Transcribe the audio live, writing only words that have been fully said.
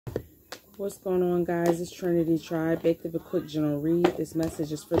What's going on, guys? It's Trinity Tribe. Back with a quick general read. This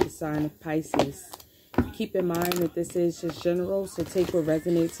message is for the sign of Pisces. Keep in mind that this is just general, so take what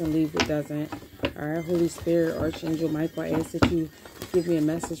resonates and leave what doesn't. Alright, Holy Spirit, Archangel Michael, I ask that you give me a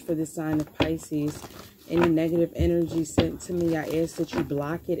message for the sign of Pisces. Any negative energy sent to me, I ask that you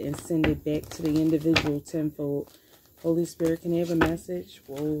block it and send it back to the individual tenfold. Holy Spirit, can I have a message?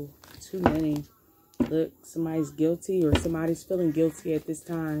 Whoa, too many. Look, somebody's guilty or somebody's feeling guilty at this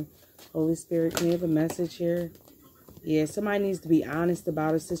time. Holy Spirit, can you have a message here? Yeah, somebody needs to be honest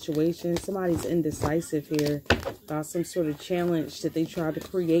about a situation. Somebody's indecisive here about some sort of challenge that they tried to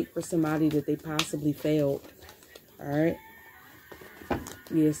create for somebody that they possibly failed. All right.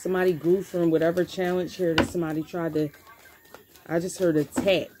 Yeah, somebody grew from whatever challenge here that somebody tried to, I just heard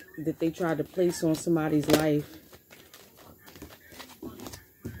attack that they tried to place on somebody's life.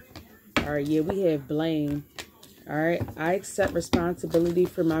 All right, yeah, we have blame. All right, I accept responsibility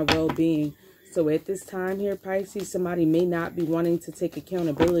for my well-being. So at this time here, Pisces, somebody may not be wanting to take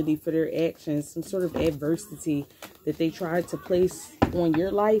accountability for their actions, some sort of adversity that they tried to place on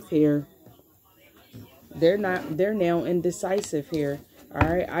your life here. They're now indecisive here. All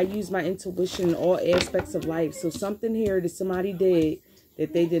right, I use my intuition in all aspects of life. So something here that somebody did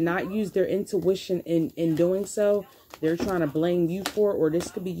that they did not use their intuition in doing so, they're trying to blame you for it, or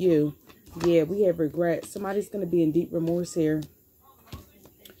this could be you. Yeah, we have regret. Somebody's going to be in deep remorse here.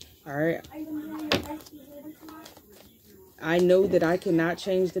 All right. I know that I cannot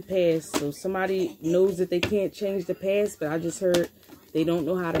change the past. So somebody knows that they can't change the past, but I just heard they don't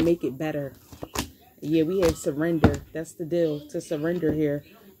know how to make it better. Yeah, we have surrender. That's the deal, to surrender here.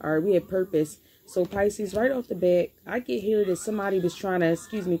 All right, we have purpose. So Pisces, right off the bat, I get here that somebody was trying to,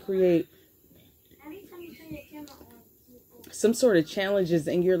 create some sort of challenges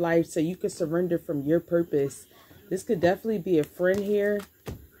in your life so you could surrender from your purpose. This could definitely be a friend here.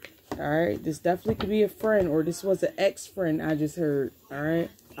 All right, this definitely could be a friend, or this was an ex-friend I just heard. All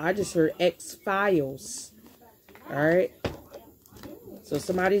right, I just heard X-Files. All right, so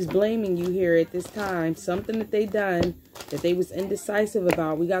somebody's blaming you here at this time. Something that they done that they was indecisive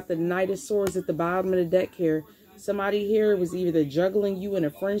about. We got the Knight of Swords at the bottom of the deck here. Somebody here was either juggling you in a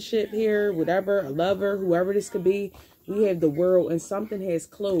friendship here, whatever, a lover, whoever this could be. We have the World, and something has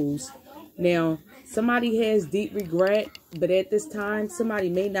closed. Now, somebody has deep regret, but at this time, somebody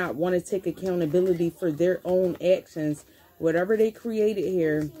may not want to take accountability for their own actions. Whatever they created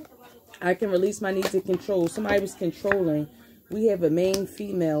here, I can release my need to control. Somebody was controlling. We have a main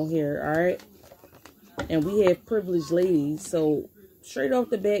female here, all right? And we have privileged ladies. So, straight off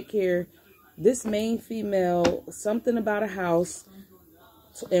the back here, this main female, something about a house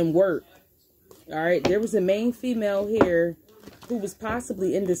and work. All right, there was a main female here who was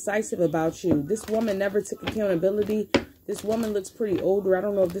possibly indecisive about you. This woman never took accountability. This woman looks pretty older. I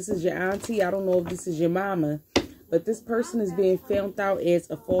don't know if this is your auntie. I don't know if this is your mama. But this person is being found out as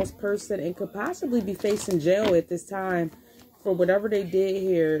a false person and could possibly be facing jail at this time for whatever they did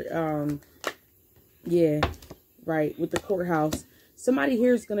here. Yeah, right, with the courthouse. Somebody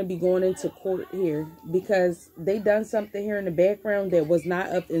here is going to be going into court here because they done something here in the background that was not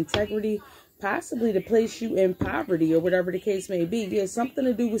of integrity. Possibly to place you in poverty or whatever the case may be. Yeah, something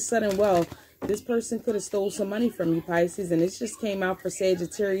to do with sudden wealth. This person could have stole some money from you, Pisces, and it just came out for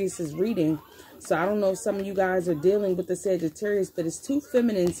Sagittarius's reading. So I don't know if some of you guys are dealing with the Sagittarius, but it's two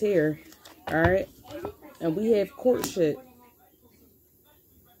feminines here. All right. And we have courtship.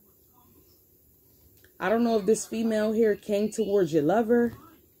 I don't know if this female here came towards your lover,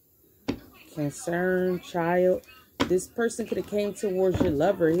 concern, child. This person could have came towards your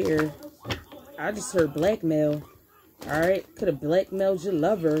lover here. I just heard blackmail. All right. Could have blackmailed your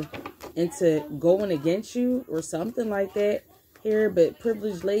lover into going against you or something like that here. But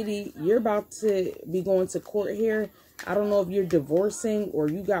privileged lady, you're about to be going to court here. I don't know if you're divorcing or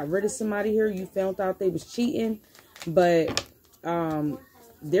you got rid of somebody here. You found out they was cheating. But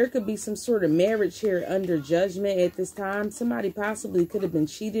there could be some sort of marriage here under judgment at this time. Somebody possibly could have been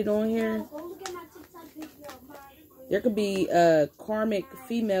cheated on here. There could be a karmic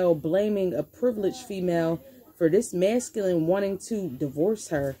female blaming a privileged female for this masculine wanting to divorce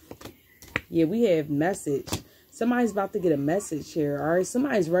her. Yeah, we have message. Somebody's about to get a message here, all right?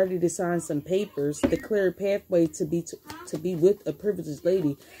 Somebody's ready to sign some papers to clear a pathway to be with a privileged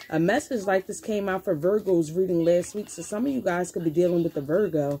lady. A message like this came out for Virgo's reading last week, so some of you guys could be dealing with the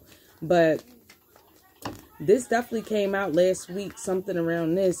Virgo. But this definitely came out last week, something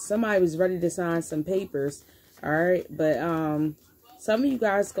around this. Somebody was ready to sign some papers. All right, but some of you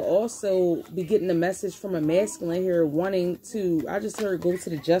guys could also be getting a message from a masculine here wanting to, I just heard, go to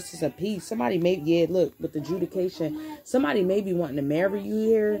the justice of peace. Somebody may, yeah, look, with the adjudication, somebody may be wanting to marry you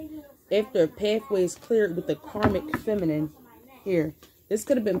here. after a pathway is cleared with the karmic feminine here. This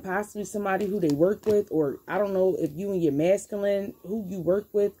could have been possibly somebody who they work with, or I don't know if you and your masculine, who you work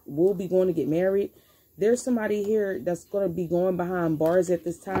with, will be going to get married. There's somebody here that's going to be going behind bars at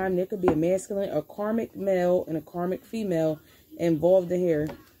this time. There could be a masculine, a karmic male, and a karmic female involved in here.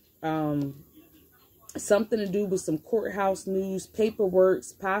 Something to do with some courthouse news, paperwork,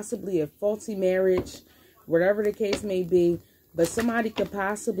 possibly a faulty marriage, whatever the case may be. But somebody could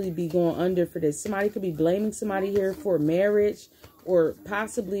possibly be going under for this. Somebody could be blaming somebody here for marriage, or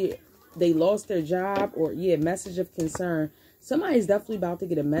possibly they lost their job, or yeah, message of concern. Somebody's definitely about to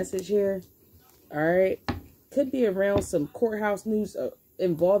get a message here. All right. Could be around some courthouse news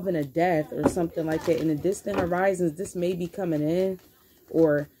involving a death or something like that. In the distant horizons, this may be coming in,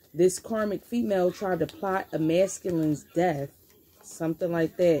 or this karmic female tried to plot a masculine's death. Something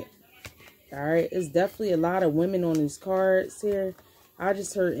like that. All right. It's definitely a lot of women on these cards here. I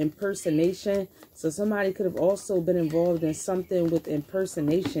just heard impersonation. So somebody could have also been involved in something with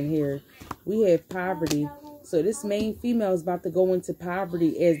impersonation here. We have poverty. So this main female is about to go into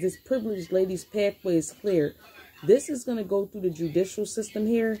poverty as this privileged lady's pathway is cleared. This is going to go through the judicial system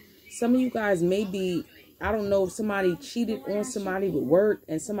here. Some of you guys may be, I don't know if somebody cheated on somebody with work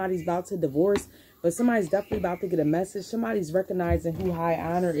and somebody's about to divorce, but somebody's definitely about to get a message. Somebody's recognizing who high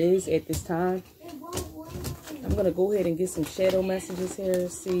honor is at this time. I'm going to go ahead and get some shadow messages here.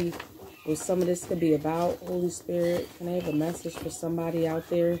 See what some of this could be about. Holy Spirit, can I have a message for somebody out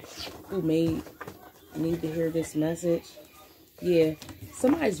there who may need to hear this message? Yeah,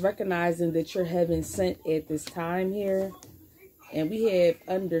 somebody's recognizing that you're heaven sent at this time here. And we have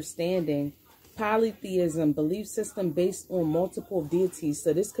understanding. Polytheism, belief system based on multiple deities.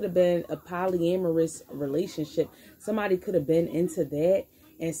 So this could have been a polyamorous relationship. Somebody could have been into that.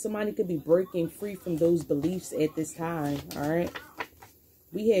 And somebody could be breaking free from those beliefs at this time. All right.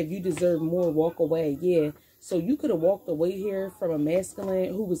 We have you deserve more, walk away. Yeah. So you could have walked away here from a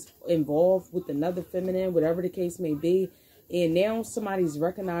masculine who was involved with another feminine, whatever the case may be. And now somebody's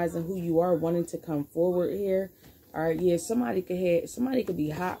recognizing who you are, wanting to come forward here. All right. Yeah. Somebody could be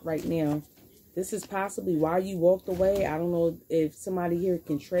hot right now. This is possibly why you walked away. I don't know if somebody here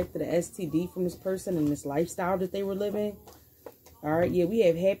contracted an STD from this person and this lifestyle that they were living. All right, yeah, we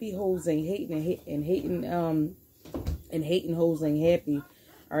have happy hoes and hating hoes ain't happy.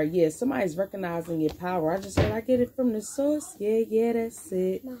 All right, yeah, somebody's recognizing your power. I just said I get it from the source. Yeah, that's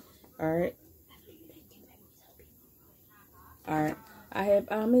it. All right. All right.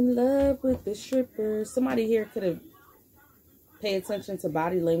 I'm in love with the stripper. Somebody here could have paid attention to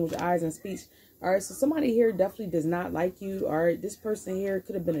body language, eyes, and speech. All right, so somebody here definitely does not like you. All right, this person here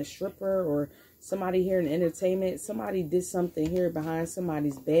could have been a stripper, or somebody here in entertainment. Somebody did something here behind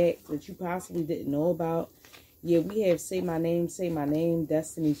somebody's back that you possibly didn't know about. Yeah, we have say my name,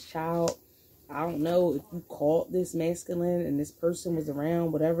 Destiny's Child. I don't know if you called this masculine and this person was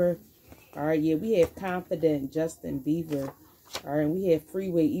around, whatever. All right, yeah, we have confident Justin Bieber. All right, we have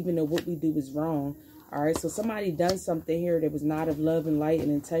freeway, even though what we do is wrong. All right, so somebody done something here that was not of love and light and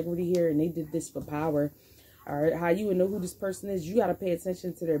integrity here, and they did this for power. All right, how you would know who this person is, you got to pay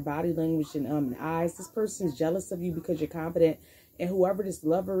attention to their body language and eyes. This person's jealous of you because you're confident. And whoever this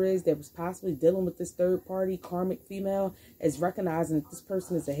lover is that was possibly dealing with this third party karmic female is recognizing that this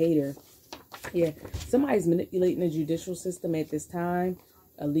person is a hater. Yeah, somebody's manipulating the judicial system at this time.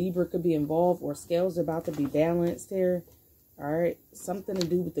 A Libra could be involved, or scales are about to be balanced here. All right, something to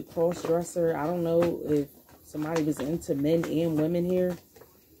do with the cross-dresser. I don't know if somebody was into men and women here.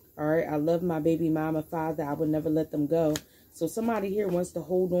 All right, I love my baby mama, father. I would never let them go. So somebody here wants to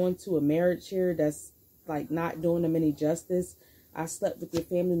hold on to a marriage here that's like not doing them any justice. I slept with your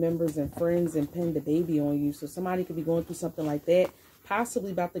family members and friends and pinned a baby on you. So somebody could be going through something like that.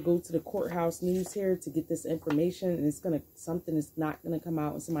 Possibly about to go to the courthouse news here to get this information. And it's going to, something is not going to come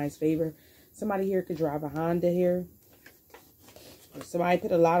out in somebody's favor. Somebody here could drive a Honda here. Somebody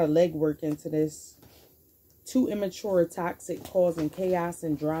put a lot of legwork into this. Too immature, toxic, causing chaos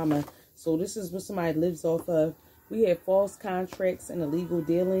and drama. So this is what somebody lives off of. We have false contracts and illegal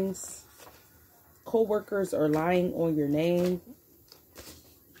dealings. Co-workers are lying on your name.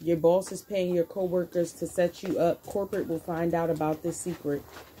 Your boss is paying your co-workers to set you up. Corporate will find out about this secret.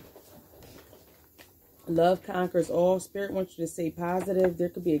 Love conquers all. Spirit wants you to stay positive. There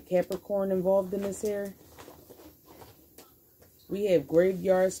could be a Capricorn involved in this here. We have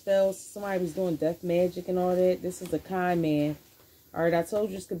graveyard spells. Somebody was doing death magic and all that. This is a kind man. All right, I told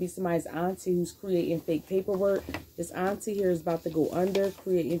you this could be somebody's auntie who's creating fake paperwork. This auntie here is about to go under,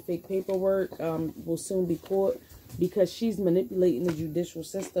 creating fake paperwork. Will soon be caught because she's manipulating the judicial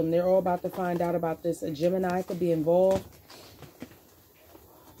system. They're all about to find out about this. A Gemini could be involved.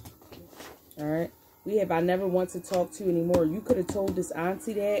 All right. We have, I never want to talk to you anymore. You could have told this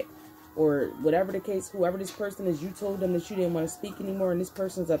auntie that, or whatever the case, whoever this person is, you told them that you didn't want to speak anymore, and this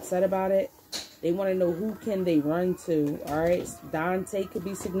person's upset about it. They want to know who can they run to. All right. Dante could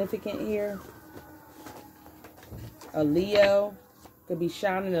be significant here. A Leo could be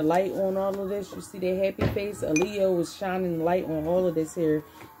shining a light on all of this. You see their happy face? A Leo is shining the light on all of this here.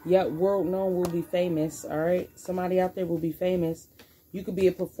 Yep, world known, will be famous. All right. Somebody out there will be famous. You could be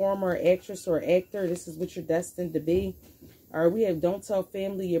a performer, actress, or actor. This is what you're destined to be. All right, we have don't tell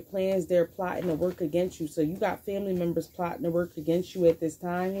family your plans. They're plotting to work against you. So you got family members plotting to work against you at this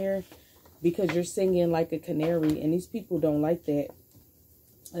time here because you're singing like a canary. And these people don't like that.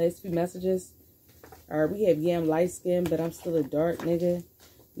 Let's few messages. All right, we have, yeah, I'm light skinned, but I'm still a dark nigga.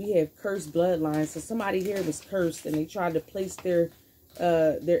 We have cursed bloodlines. So somebody here was cursed and they tried to place their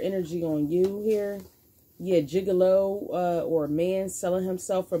energy on you here. Yeah, gigolo or a man selling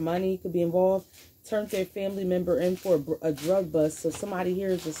himself for money could be involved. Turned their family member in for a drug bust. So somebody here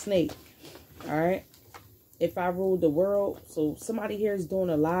is a snake. All right. If I ruled the world. So somebody here is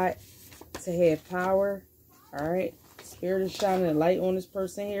doing a lot to have power. All right. Spirit is shining a light on this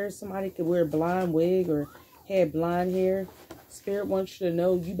person here. Somebody could wear a blonde wig or have blonde hair. Spirit wants you to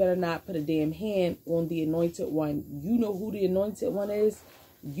know you better not put a damn hand on the anointed one. You know who the anointed one is.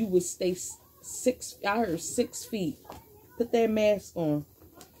 You would stay 6 feet. Put that mask on.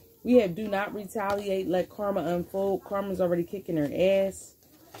 We have do not retaliate. Let karma unfold. Karma's already kicking her ass.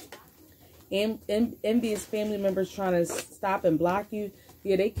 Envious family members trying to stop and block you.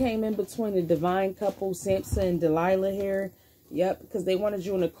 Yeah, they came in between the divine couple, Samson and Delilah here. Yep, because they wanted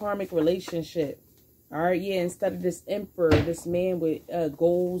you in a karmic relationship. All right, yeah, instead of this emperor, this man with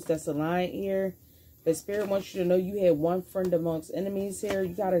goals that's aligned here. But Spirit wants you to know you had one friend amongst enemies here.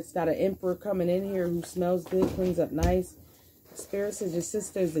 You got an emperor coming in here who smells good, cleans up nice. Spirit says your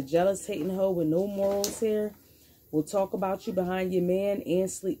sister is a jealous, hating hoe with no morals here. We'll talk about you behind your man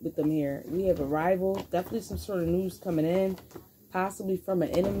and sleep with them here. We have a rival. Definitely some sort of news coming in. Possibly from an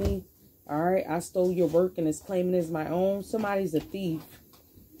enemy. All right, I stole your work and it's claiming as my own. Somebody's a thief.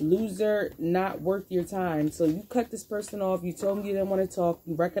 Loser, not worth your time. So you cut this person off. You told them you didn't want to talk.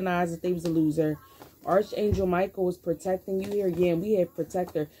 You recognized that they was a loser. Archangel Michael is protecting you here. Yeah, and we have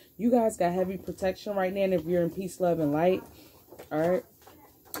protector. You guys got heavy protection right now. And if you're in peace, love, and light. All right.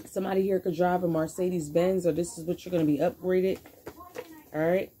 Somebody here could drive a Mercedes-Benz, or this is what you're going to be upgraded. All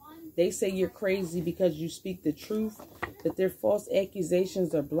right. They say you're crazy because you speak the truth, that their false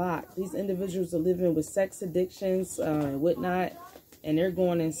accusations are blocked. These individuals are living with sex addictions and whatnot, and they're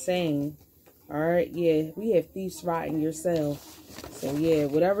going insane. All right. Yeah, we have thieves rotting yourself. So, yeah,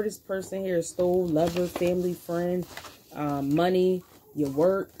 whatever this person here stole, lover, family, friend, money, your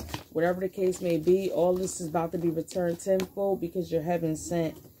work, whatever the case may be, all this is about to be returned tenfold because you're heaven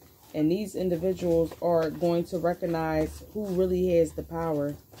sent. And these individuals are going to recognize who really has the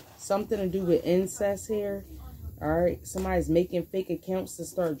power. Something to do with incest here. All right. Somebody's making fake accounts to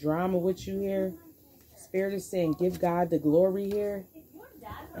start drama with you here. Spirit is saying give God the glory here.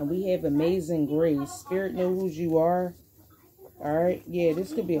 And we have amazing grace. Spirit knows who you are. All right. Yeah,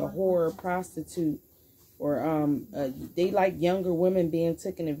 this could be a whore, prostitute. Or they like younger women being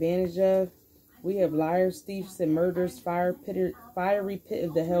taken advantage of. We have liars, thieves, and murders. Fiery pit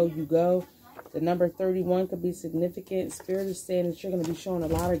of the hell you go. The number 31 could be significant. Spirit is saying that you're going to be showing a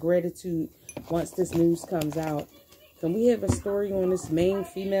lot of gratitude once this news comes out. Can we have a story on this main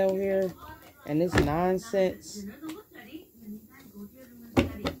female here and this nonsense?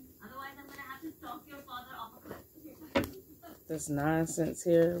 This nonsense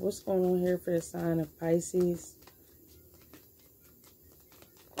here. What's going on here for the sign of Pisces?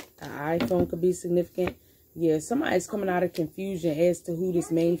 An iPhone could be significant. Yeah, somebody's coming out of confusion as to who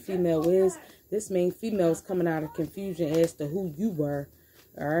this main female is. This main female is coming out of confusion as to who you were.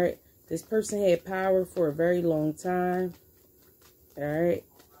 All right. This person had power for a very long time. All right.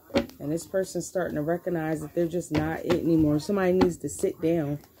 And this person's starting to recognize that they're just not it anymore. Somebody needs to sit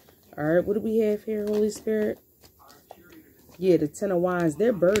down. All right. What do we have here, Holy Spirit? Yeah, the Ten of Wands.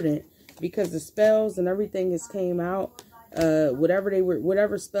 They're burdened because the spells and everything has came out.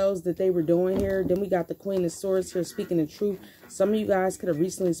 Whatever spells that they were doing here. Then we got the Queen of Swords here speaking the truth. Some of you guys could have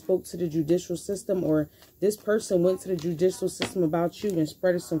recently spoke to the judicial system, or this person went to the judicial system about you and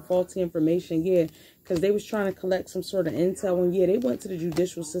spread some faulty information. Yeah, because they was trying to collect some sort of intel. And yeah, they went to the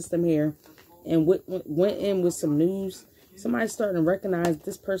judicial system here and went in with some news. Somebody's starting to recognize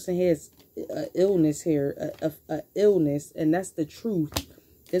this person has an illness here, a illness, and that's the truth.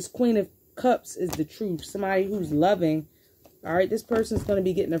 This Queen of Cups is the truth. Somebody who's loving. All right, this person's going to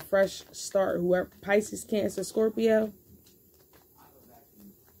be getting a fresh start. Whoever, Pisces, Cancer, Scorpio.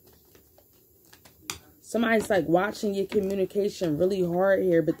 Somebody's like watching your communication really hard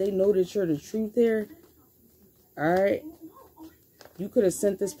here, but they know that you're the truth here. All right. You could have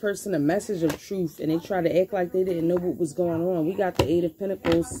sent this person a message of truth and they try to act like they didn't know what was going on. We got the Eight of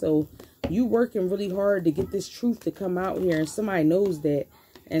Pentacles. So you working really hard to get this truth to come out here. And somebody knows that.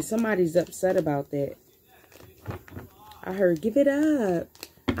 And somebody's upset about that. I heard, give it up.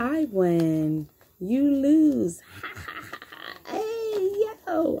 I win. You lose. Hey,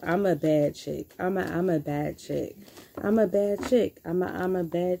 yo. I'm a bad chick. I'm a bad chick. I'm a bad chick. I'm a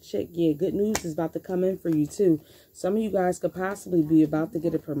bad chick. Yeah, good news is about to come in for you too. Some of you guys could possibly be about to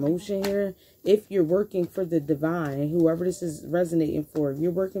get a promotion here. If you're working for the divine, whoever this is resonating for, if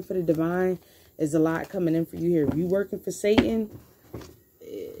you're working for the divine, there's a lot coming in for you here. If you're working for Satan,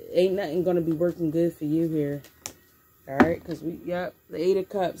 ain't nothing going to be working good for you here. All right, because the Eight of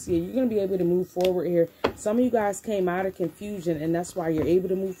Cups. Yeah, you're going to be able to move forward here. Some of you guys came out of confusion, and that's why you're able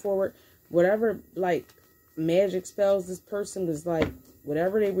to move forward. Whatever, like, magic spells this person was like,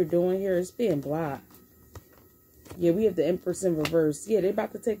 whatever they were doing here, it's being blocked. Yeah, we have the Empress in reverse. Yeah, they're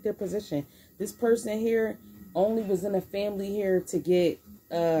about to take their position. This person here only was in a family here to get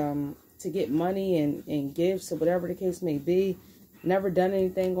money and gifts or whatever the case may be. Never done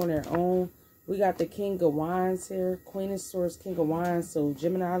anything on their own. We got the King of Wands here. Queen of Swords, King of Wands. So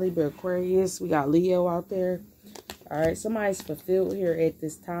Gemini, Libra, Aquarius. We got Leo out there. All right, somebody's fulfilled here at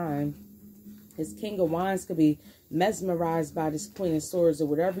this time. This King of Wands could be mesmerized by this Queen of Swords or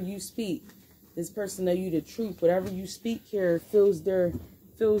whatever you speak. This person know you the truth. Whatever you speak here fills their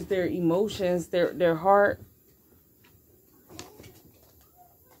emotions, their heart.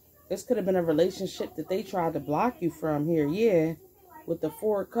 This could have been a relationship that they tried to block you from here. Yeah, with the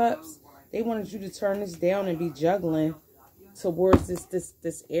Four of Cups. They wanted you to turn this down and be juggling towards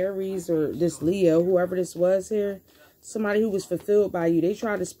this Aries or this Leo, whoever this was here. Somebody who was fulfilled by you. They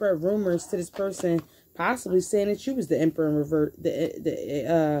tried to spread rumors to this person, possibly saying that you was the Emperor in reverse,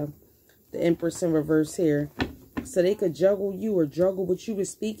 the Empress in reverse here. So they could juggle you or juggle what you was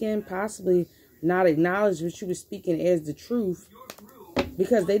speaking, possibly not acknowledge what you was speaking as the truth.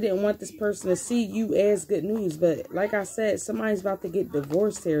 Because they didn't want this person to see you as good news. But like I said, somebody's about to get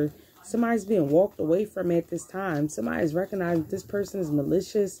divorced here. Somebody's being walked away from at this time. Somebody's recognizing this person is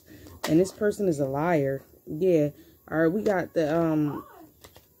malicious and this person is a liar. Yeah. All right, we got the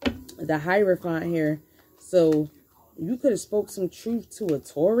Hierophant here. So you could have spoke some truth to a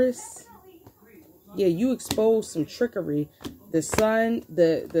Taurus. Yeah, you exposed some trickery. The Sun,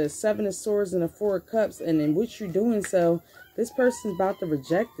 the Seven of Swords, and the Four of Cups. And in which you're doing so, this person's about to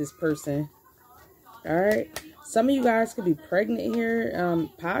reject this person. All right. Some of you guys could be pregnant here.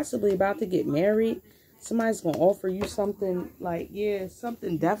 Possibly about to get married. Somebody's going to offer you something like, yeah,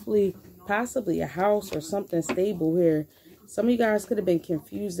 something definitely, possibly a house or something stable here. Some of you guys could have been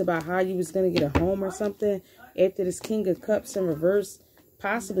confused about how you was going to get a home or something after this King of Cups in reverse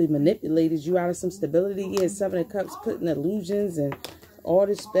possibly manipulated you out of some stability. Yeah, Seven of Cups putting illusions and all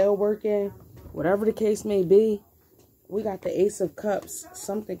this spell working, whatever the case may be. We got the Ace of Cups,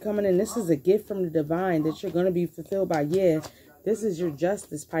 something coming in. This is a gift from the divine that you're going to be fulfilled by. Yeah, this is your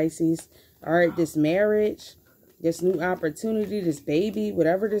justice, Pisces. All right, this marriage, this new opportunity, this baby,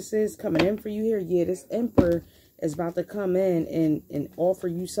 whatever this is coming in for you here. Yeah, this Emperor is about to come in and offer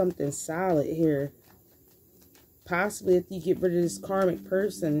you something solid here. Possibly if you get rid of this karmic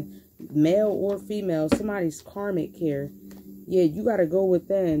person, male or female, somebody's karmic here. Yeah, you got to go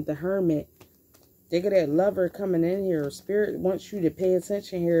within, the Hermit. They got that lover coming in here. Spirit wants you to pay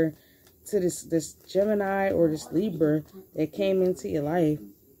attention here to this Gemini or this Libra that came into your life.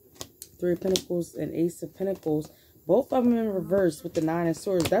 Three of Pentacles and Ace of Pentacles. Both of them in reverse with the Nine of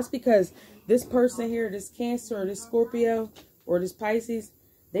Swords. That's because this person here, this Cancer or this Scorpio or this Pisces,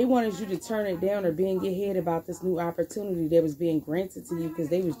 they wanted you to turn it down or be in your head about this new opportunity that was being granted to you because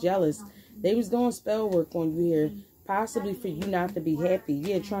they was jealous. They was doing spell work on you here. Possibly for you not to be happy.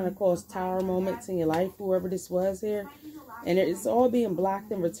 Yeah, trying to cause tower moments in your life, whoever this was here. And it's all being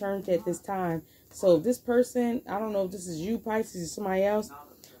blocked and returned at this time. So if this person, I don't know if this is you, Pisces, or somebody else.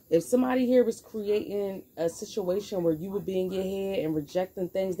 If somebody here was creating a situation where you would be in your head and rejecting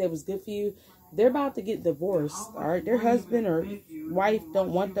things that was good for you, they're about to get divorced. All right, their husband or wife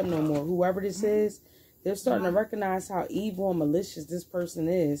don't want them no more. Whoever this is, they're starting to recognize how evil and malicious this person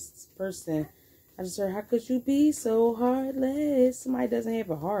is. This person, I just heard, how could you be so heartless? Somebody doesn't have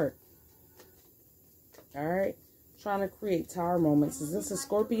a heart. All right. Trying to create tower moments. Is this a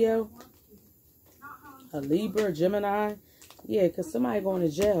Scorpio? A Libra, a Gemini? Yeah, because somebody going to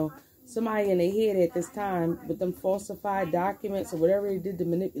jail. Somebody in their head at this time with them falsified documents or whatever they did to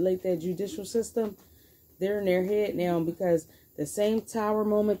manipulate that judicial system. They're in their head now because The same Tower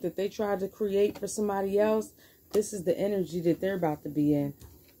moment that they tried to create for somebody else, this is the energy that they're about to be in.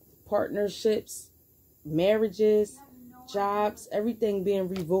 Partnerships, marriages, jobs, everything being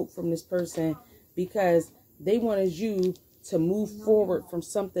revoked from this person because they wanted you to move forward from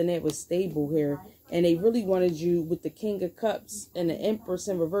something that was stable here. And they really wanted you with the King of Cups and the Empress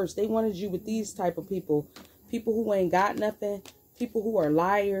in reverse. They wanted you with these type of people. People who ain't got nothing. People who are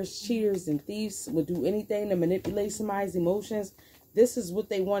liars, cheaters, and thieves, would do anything to manipulate somebody's emotions. This is what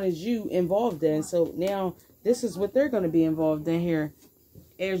they wanted you involved in. So now this is what they're going to be involved in here.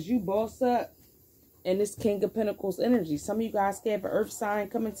 As you boss up in this King of Pentacles energy. Some of you guys can have an earth sign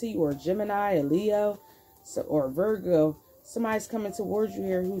coming to you, or a Gemini, a Leo, or a Virgo. Somebody's coming towards you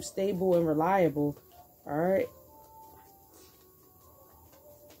here who's stable and reliable. All right.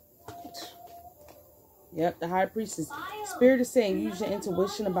 Yep, the High Priestess. Spirit is saying use your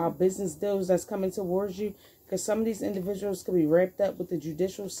intuition about business deals that's coming towards you. Because some of these individuals could be wrapped up with the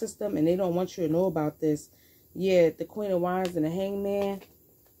judicial system and they don't want you to know about this. Yeah, the Queen of Wands and the Hangman.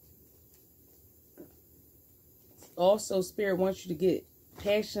 Also, Spirit wants you to get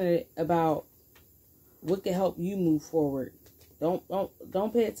passionate about what can help you move forward.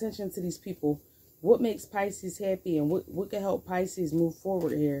 Don't pay attention to these people. What makes Pisces happy and what can help Pisces move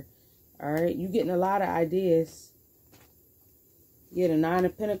forward here? All right, you're getting a lot of ideas. Yeah, the Nine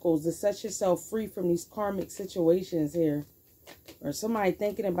of Pentacles, to set yourself free from these karmic situations here. Or somebody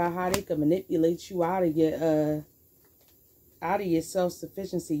thinking about how they can manipulate you out of your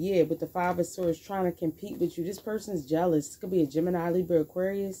self-sufficiency. Yeah, with the Five of Swords trying to compete with you. This person's jealous. It could be a Gemini, Libra,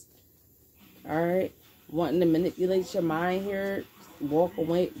 Aquarius. All right, wanting to manipulate your mind here.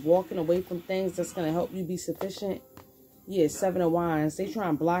 Walking away from things that's going to help you be sufficient. Yeah, Seven of Wands. They try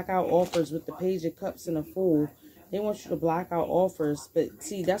and block out offers with the Page of Cups and the Fool. They want you to block out offers. But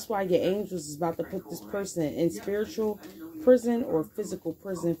see, that's why your angels is about to put this person in spiritual prison or physical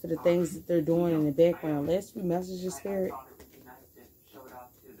prison for the things that they're doing in the background. Last few messages, Spirit.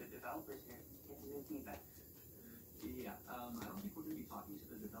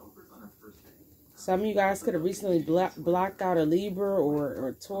 Some of you guys could have recently blocked out a Libra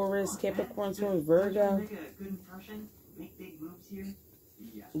or Taurus, Capricorn, Taurus, Virgo.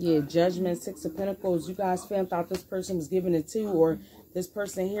 Yeah, Judgment, Six of Pentacles. You guys found out this person was giving it to, or this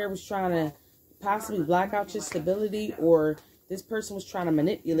person here was trying to possibly block out your stability, or this person was trying to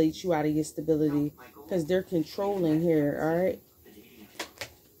manipulate you out of your stability because they're controlling here, all right?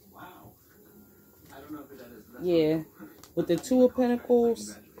 Yeah, with the Two of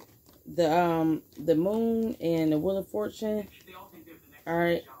Pentacles, the Moon, and the Wheel of Fortune, all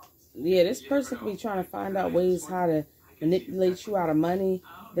right? Yeah, this person could be trying to find out ways how to manipulate you out of money.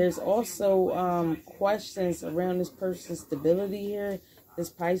 There's also questions around this person's stability here. This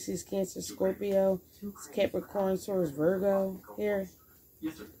Pisces, Cancer, Scorpio, it's Capricorn, Taurus, Virgo here.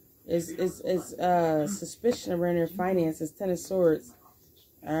 It's suspicion around their finances. Ten of Swords.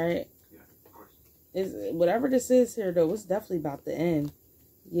 All right. Whatever this is here, though, it's definitely about to end.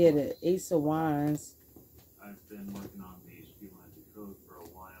 Yeah, the Ace of Wands. I've been working on these few lines of code for a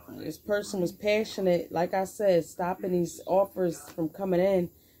while. This person was passionate, like I said, stopping these offers from coming in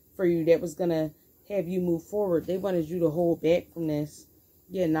for you that was going to have you move forward. They wanted you to hold back from this.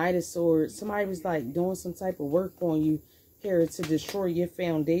 Yeah, Knight of Swords. Somebody was like doing some type of work on you here to destroy your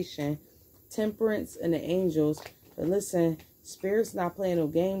foundation. Temperance and the Angels. But listen, Spirit's not playing no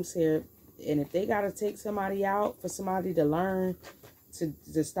games here. And if they got to take somebody out for somebody to learn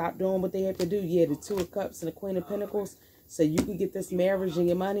to stop doing what they have to do, yeah, the Two of Cups and the Queen of Pentacles, so you can get this marriage and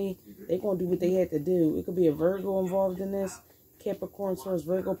your money, they're going to do what they had to do. It could be a Virgo involved in this. Capricorn, Taurus,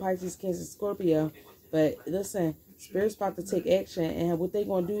 Virgo, Pisces, Cancer, Scorpio. But listen, Spirit's about to take action. And what they're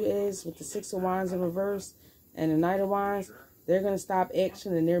going to do is, with the Six of Wands in reverse and the Knight of Wands, they're going to stop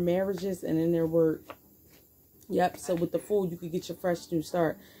action in their marriages and in their work. Yep, so with the Fool, you could get your fresh new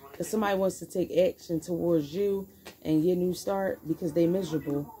start. Because somebody wants to take action towards you and your new start because they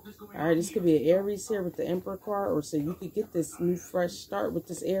miserable. All right, this could be an Aries here with the Emperor card, or so you could get this new fresh start with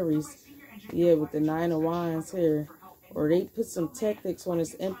this Aries. Yeah, with the Nine of Wands here. Or they put some tactics on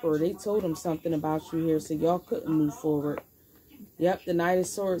this Emperor. They told him something about you here, so y'all couldn't move forward. Yep, the Knight of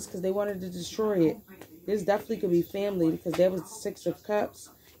Swords, because they wanted to destroy it. This definitely could be family, because that was the Six of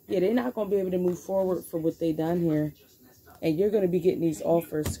Cups. Yeah, they're not going to be able to move forward for what they done here. And you're going to be getting these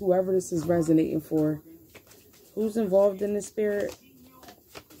offers, whoever this is resonating for. Who's involved in this, Spirit?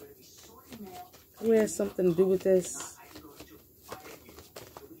 Who has something to do with this?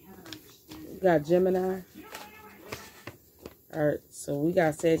 We got Gemini. All right, so we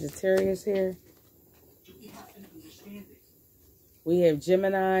got Sagittarius here. We have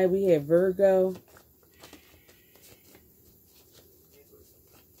Gemini. We have Virgo.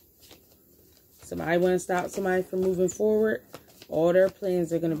 Somebody want to stop somebody from moving forward. All their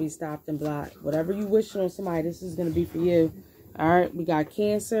plans are going to be stopped and blocked. Whatever you wishing on somebody, this is going to be for you. All right, we got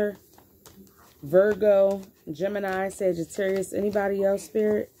Cancer, Virgo, Gemini, Sagittarius. Anybody else,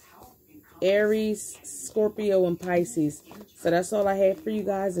 Spirit? Aries, Scorpio, and Pisces. So that's all I have for you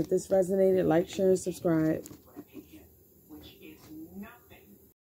guys. If this resonated, like, share, and subscribe.